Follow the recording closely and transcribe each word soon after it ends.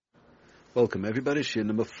Welcome everybody, Shir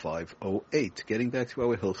number 508. Getting back to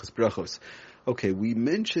our Hilchas Brachos. Okay, we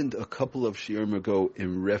mentioned a couple of shiurim ago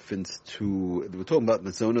in reference to, we're talking about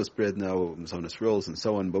mazonos bread now, mazonos rolls and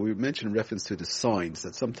so on, but we mentioned in reference to the signs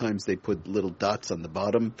that sometimes they put little dots on the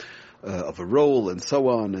bottom of a roll and so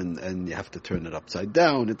on, and you have to turn it upside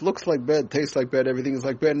down. It looks like bread, tastes like bread, everything is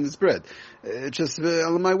like bread and it's bread. It's just,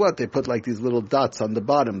 my what, they put like these little dots on the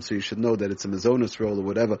bottom, so you should know that it's a mazonos roll or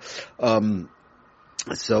whatever.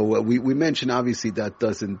 So we mentioned obviously that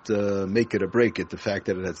doesn't make it or break it. The fact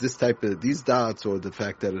that it has this type of these dots, or the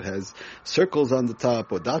fact that it has circles on the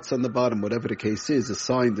top or dots on the bottom, whatever the case is, a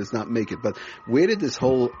sign does not make it. But where did this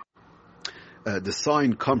whole the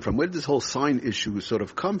sign come from? Where did this whole sign issue sort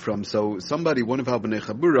of come from? So somebody, one of our Bnei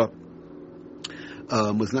Chabura,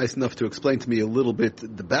 was nice enough to explain to me a little bit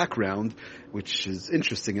the background, which is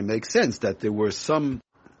interesting and makes sense. That there was some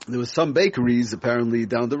bakeries apparently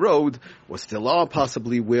down the road, or still are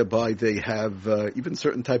possibly, whereby they have even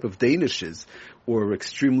certain type of danishes or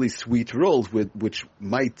extremely sweet rolls, which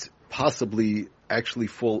might possibly actually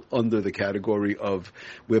fall under the category of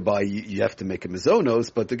whereby you have to make a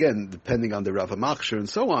mizonos, but again, depending on the Rav Machshir and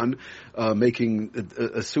so on,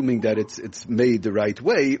 assuming that it's made the right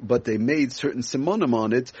way, but they made certain simonim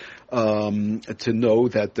on it to know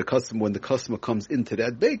that when the customer comes into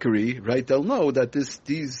that bakery, right, they'll know that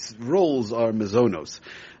these rolls are mizonos.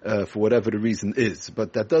 For whatever the reason is,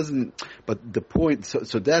 but the point,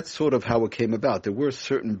 so that's sort of how it came about. There were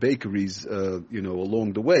certain bakeries,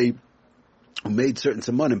 along the way, who made certain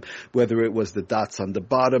simonim, whether it was the dots on the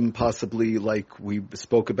bottom, possibly like we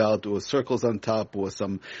spoke about, or circles on top, or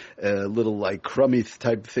some little like crummy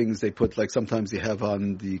type things they put, like sometimes you have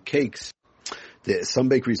on the cakes. Some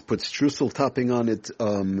bakeries put streusel topping on it.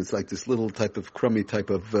 It's like this little type of crummy type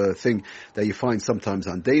of thing that you find sometimes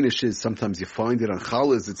on danishes. Sometimes you find it on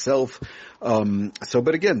challahs itself.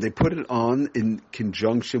 But again, they put it on in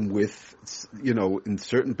conjunction with, in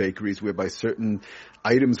certain bakeries whereby certain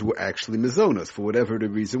items were actually mizonos for whatever the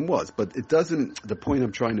reason was. But it doesn't, the point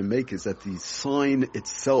I'm trying to make is that the sign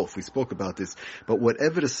itself, we spoke about this, but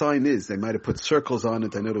whatever the sign is, they might have put circles on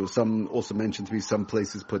it. I know there was some also mentioned to me, some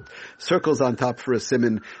places put circles on top for a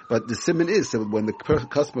simon, but the simon is, so when the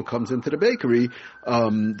customer comes into the bakery,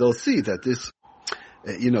 they'll see that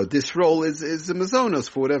this roll is a mazonos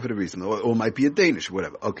for whatever the reason, or might be a Danish,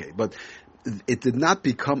 whatever. Okay, but it did not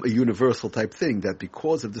become a universal type thing that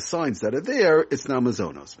because of the signs that are there, it's now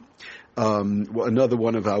mazonos. Another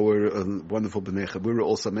one of our wonderful Bnei Chabura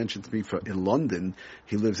also mentioned to me in London.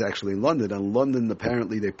 He lives actually in London, and London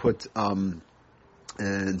apparently they put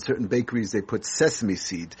in certain bakeries they put sesame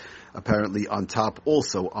seed apparently on top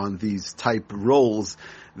also on these type rolls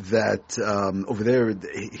that over there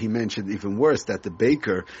he mentioned even worse, that the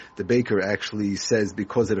baker actually says,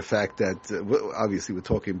 because of the fact that obviously we're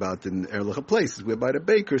talking about in Erlich places whereby the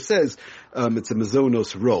baker says it's a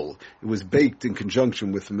mazonos roll. It was baked in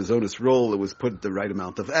conjunction with the mazonos roll. It was put the right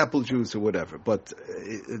amount of apple juice or whatever. But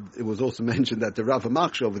it was also mentioned that the Rav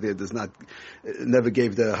Machshir over there never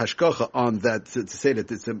gave the hashkacha on that to say that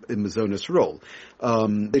it's a mazonos roll.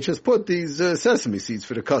 They just put these sesame seeds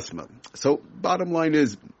for the customer. So bottom line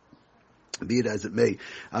is, be it as it may,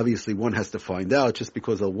 obviously one has to find out. Just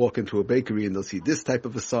because they'll walk into a bakery and they'll see this type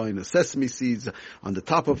of a sign of sesame seeds on the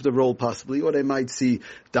top of the roll possibly, or they might see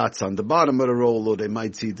dots on the bottom of the roll, or they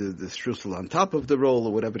might see the streusel on top of the roll,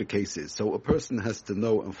 or whatever the case is. So a person has to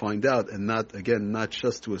know and find out, and not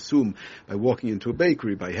just to assume by walking into a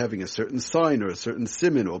bakery, by having a certain sign or a certain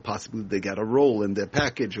siman, or possibly they got a roll in their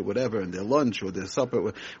package or whatever, in their lunch or their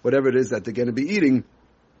supper, whatever it is that they're going to be eating,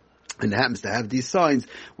 and happens to have these signs,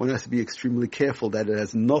 one has to be extremely careful that it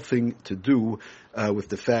has nothing to do with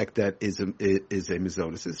the fact that is a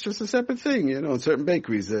mizonos. It's just a separate thing, in certain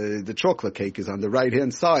bakeries, the chocolate cake is on the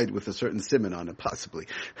right-hand side with a certain simon on it, possibly.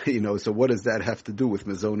 So what does that have to do with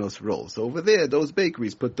mizonos rolls? So over there, those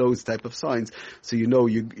bakeries put those type of signs, so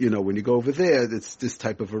when you go over there, it's this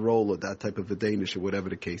type of a roll or that type of a Danish or whatever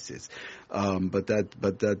the case is. But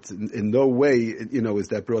that in no way, is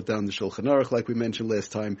that brought down the Shulchan Aruch like we mentioned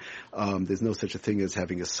last time. There's no such a thing as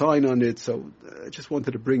having a sign on it. So I just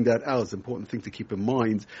wanted to bring that out. It's an important thing to keep in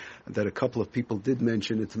mind, that a couple of people did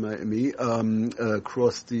mention it to me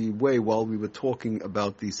across the way while we were talking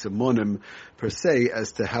about the simonim per se,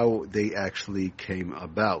 as to how they actually came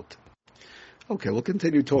about. Okay, we'll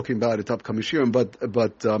continue talking about it upcoming shiurim,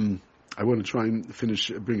 but I want to try and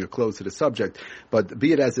bring a close to the subject, but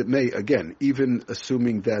be it as it may, again, even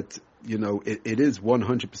assuming that, it is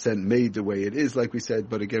 100% made the way it is, like we said,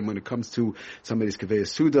 but again, when it comes to somebody's kaveh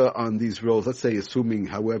suda on these rolls, let's say assuming,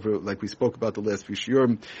 however, like we spoke about the last few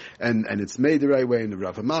shiurim, and it's made the right way in the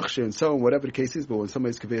Rav HaMachshir and so on, whatever the case is, but when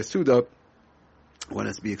somebody's kaveh suda, one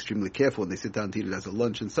has to be extremely careful. When they sit down to eat it as a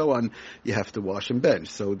lunch and so on, you have to wash and bench.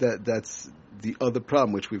 So that's the other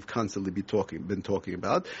problem which we've constantly been talking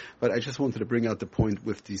about. But I just wanted to bring out the point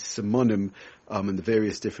with the Simanim and the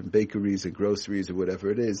various different bakeries and groceries or whatever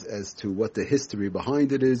it is, as to what the history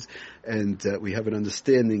behind it is, and we have an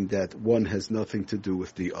understanding that one has nothing to do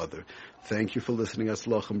with the other. Thank you for listening.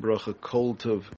 Aslach and bracha, kol tov.